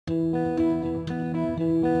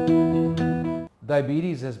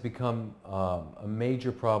Diabetes has become a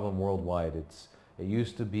major problem worldwide. It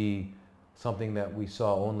used to be something that we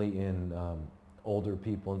saw only in older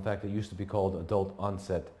people. In fact, it used to be called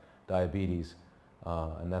adult-onset diabetes,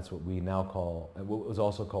 and that's what we now call, what was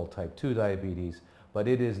also called type 2 diabetes, but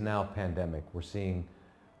it is now pandemic. We're seeing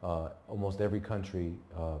almost every country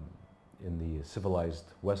in the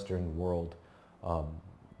civilized Western world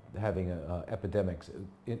having epidemics,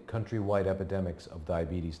 countrywide epidemics of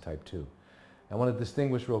diabetes type 2. I want to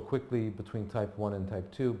distinguish real quickly between type 1 and type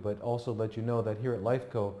 2, but also let you know that here at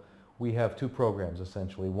LifeCo we have two programs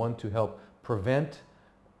essentially. One to help prevent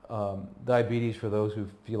diabetes for those who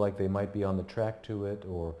feel like they might be on the track to it,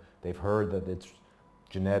 or they've heard that it's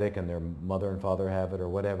genetic and their mother and father have it or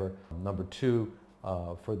whatever. Number two,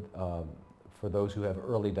 for those who have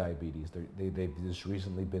early diabetes. They've just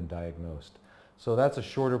recently been diagnosed. So that's a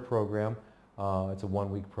shorter program. It's a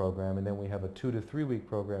 1-week program, and then we have a 2 to 3 week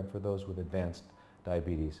program for those with advanced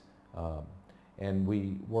diabetes. And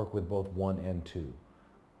we work with both 1 and 2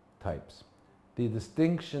 types. The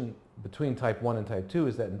distinction between type 1 and type 2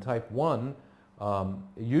 is that in type 1,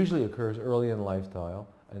 it usually occurs early in lifetime,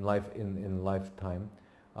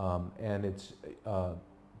 and it's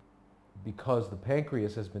because the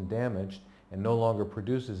pancreas has been damaged and no longer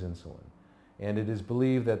produces insulin. And it is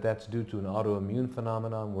believed that that's due to an autoimmune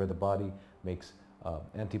phenomenon where the body makes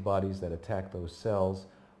antibodies that attack those cells.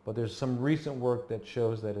 But there's some recent work that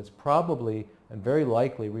shows that it's probably and very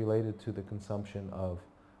likely related to the consumption of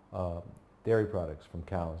dairy products from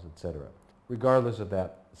cows, etc. Regardless of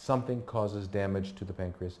that, something causes damage to the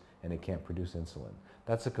pancreas and it can't produce insulin.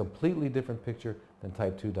 That's a completely different picture than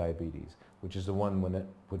type 2 diabetes, which is the one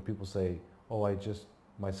when people say, oh,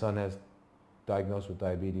 my son has diagnosed with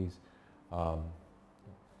diabetes,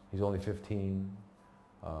 he's only 15,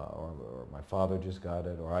 or my father just got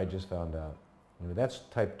it, or I just found out. That's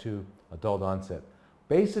type 2 adult onset.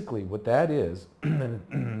 Basically what that is, and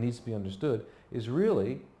it needs to be understood, is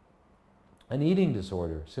really an eating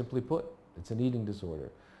disorder, simply put. It's an eating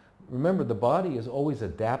disorder. Remember, the body is always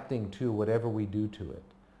adapting to whatever we do to it.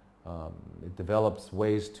 It develops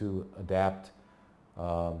ways to adapt.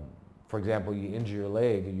 For example, you injure your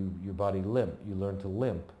leg, your body you learn to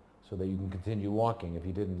limp so that you can continue walking. If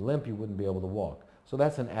you didn't limp, you wouldn't be able to walk. So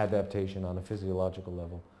that's an adaptation on a physiological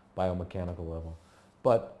level, biomechanical level.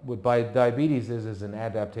 But what diabetes is an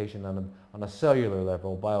adaptation on a cellular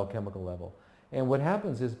level, biochemical level. And what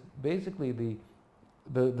happens is basically the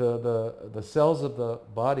cells of the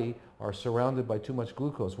body are surrounded by too much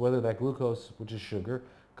glucose, whether that glucose, which is sugar,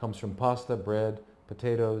 comes from pasta, bread,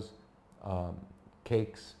 potatoes,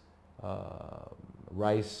 cakes,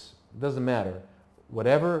 rice, it doesn't matter.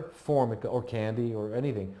 Whatever form, or candy or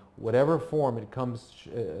anything, whatever form it comes,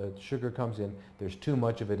 sugar comes in, there's too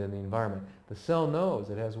much of it in the environment. The cell knows,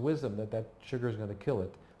 it has wisdom that sugar is going to kill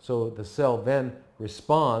it. So the cell then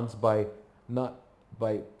responds by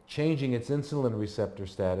changing its insulin receptor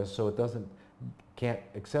status so it can't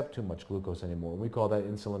accept too much glucose anymore. We call that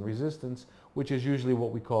insulin resistance, which is usually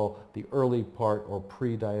what we call the early part or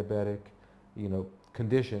pre-diabetic,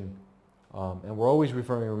 condition. And we're always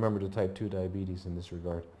referring, remember, to type 2 diabetes in this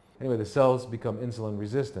regard. Anyway, the cells become insulin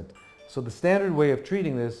resistant. So the standard way of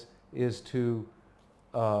treating this is to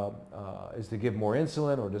give more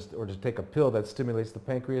insulin, or just take a pill that stimulates the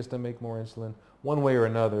pancreas to make more insulin. One way or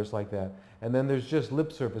another, it's like that. And then there's just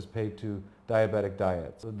lip service paid to diabetic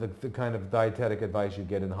diets, the kind of dietetic advice you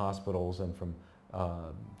get in hospitals and from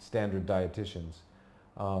standard dietitians.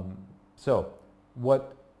 There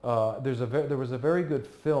was a very good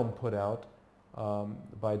film put out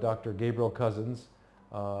by Dr. Gabriel Cousins,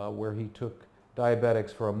 where he took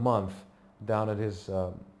diabetics for a month down at his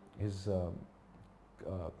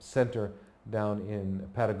center down in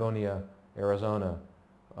Patagonia, Arizona,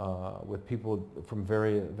 with people from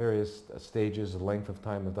various stages, length of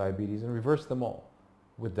time of diabetes, and reversed them all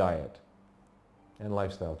with diet and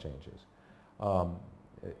lifestyle changes.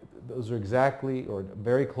 Those are exactly or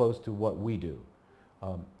very close to what we do.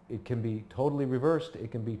 It can be totally reversed. It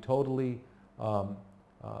can be totally,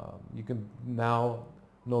 you can now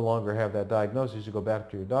no longer have that diagnosis. You go back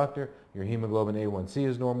to your doctor, your hemoglobin A1C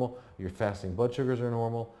is normal, your fasting blood sugars are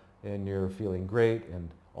normal, and you're feeling great, and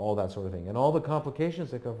all that sort of thing. And all the complications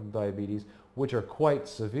that come from diabetes, which are quite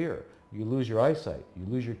severe. You lose your eyesight, you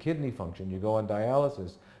lose your kidney function, you go on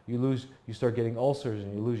dialysis, you start getting ulcers,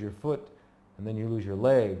 and you lose your foot, and then you lose your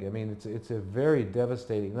leg. I mean, it's a very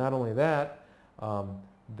devastating. Not only that,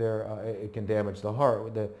 it can damage the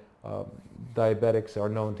heart. The diabetics are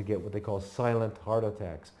known to get what they call silent heart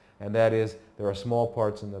attacks, and that is there are small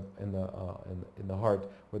parts in the heart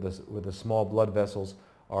where the small blood vessels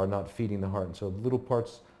are not feeding the heart, and so little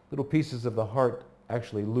parts, little pieces of the heart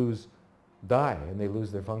actually die, and they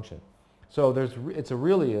lose their function. So it's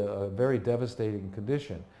really a very devastating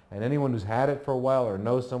condition, and anyone who's had it for a while or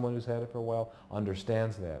knows someone who's had it for a while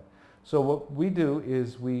understands that. So what we do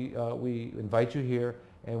is we invite you here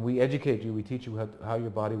and we educate you. We teach you how your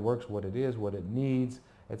body works, what it is, what it needs,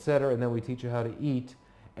 etc. And then we teach you how to eat,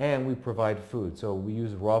 and we provide food. So we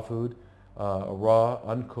use raw food, a raw,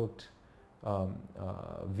 uncooked,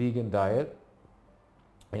 vegan diet,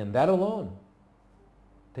 and that alone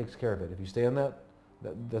takes care of it. If you stay on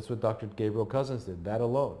that's what Dr. Gabriel Cousins did, that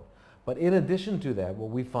alone. But in addition to that, what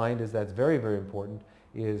we find is that's very, very important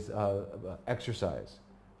is exercise.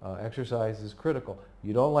 Exercise is critical.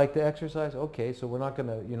 You don't like to exercise? Okay, so you're not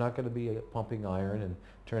gonna be pumping iron and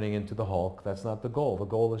turning into the Hulk. That's not the goal. The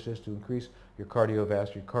goal is just to increase your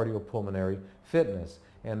cardiovascular, cardiopulmonary fitness.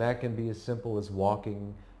 And that can be as simple as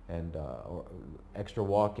walking and or extra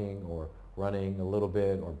walking, or running a little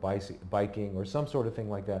bit, or biking, or some sort of thing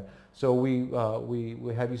like that. So we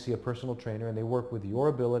have you see a personal trainer, and they work with your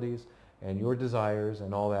abilities and your desires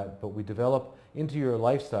and all that. But we develop into your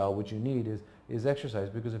lifestyle what you need is exercise,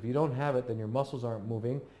 because if you don't have it, then your muscles aren't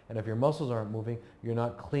moving, and if your muscles aren't moving, you're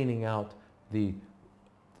not cleaning out the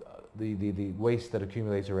waste that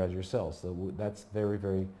accumulates around your cells. So that's very,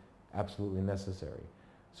 very absolutely necessary.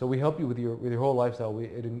 So we help you with your whole lifestyle.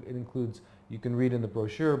 It includes, you can read in the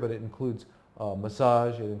brochure, but it includes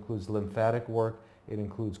massage, it includes lymphatic work, it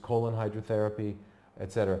includes colon hydrotherapy,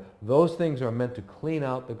 etc. Those things are meant to clean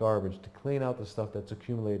out the garbage, to clean out the stuff that's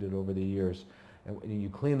accumulated over the years. And you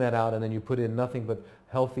clean that out, and then you put in nothing but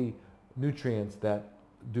healthy nutrients that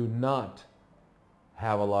do not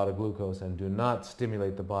have a lot of glucose and do not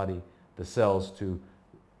stimulate the body, the cells, to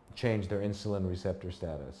change their insulin receptor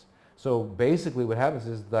status. So basically what happens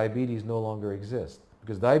is diabetes no longer exists,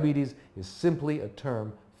 because diabetes is simply a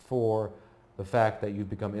term for the fact that you've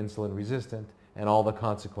become insulin resistant and all the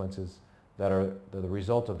consequences that are the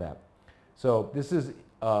result of that. So this is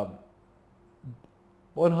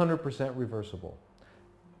 100% reversible.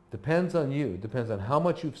 Depends on you, depends on how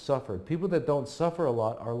much you've suffered. People that don't suffer a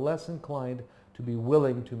lot are less inclined to be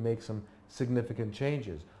willing to make some significant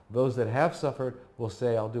changes. Those that have suffered will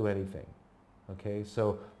say, I'll do anything. Okay,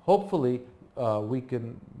 so hopefully we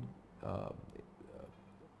can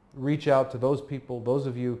reach out to those people, those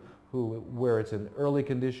of you where it's an early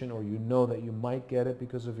condition, or you know that you might get it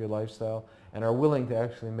because of your lifestyle, and are willing to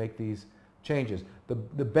actually make these changes. The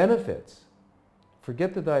benefits,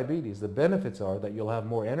 forget the diabetes, the benefits are that you'll have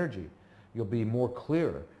more energy, you'll be more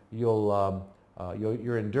clear, your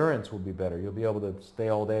endurance will be better, you'll be able to stay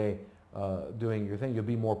all day doing your thing, you'll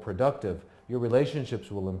be more productive, your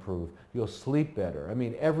relationships will improve, you'll sleep better. I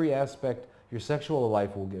mean, every aspect, your sexual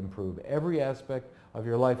life will improve, every aspect of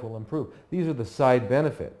your life will improve. These are the side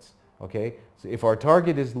benefits, okay? So if our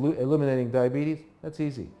target is eliminating diabetes, that's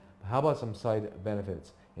easy. How about some side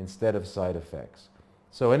benefits instead of side effects?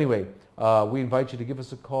 So anyway, we invite you to give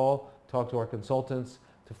us a call, talk to our consultants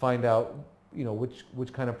to find out, you know,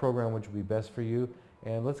 which kind of program would be best for you,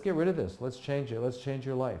 and let's get rid of this. Let's change it. Let's change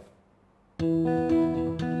your life.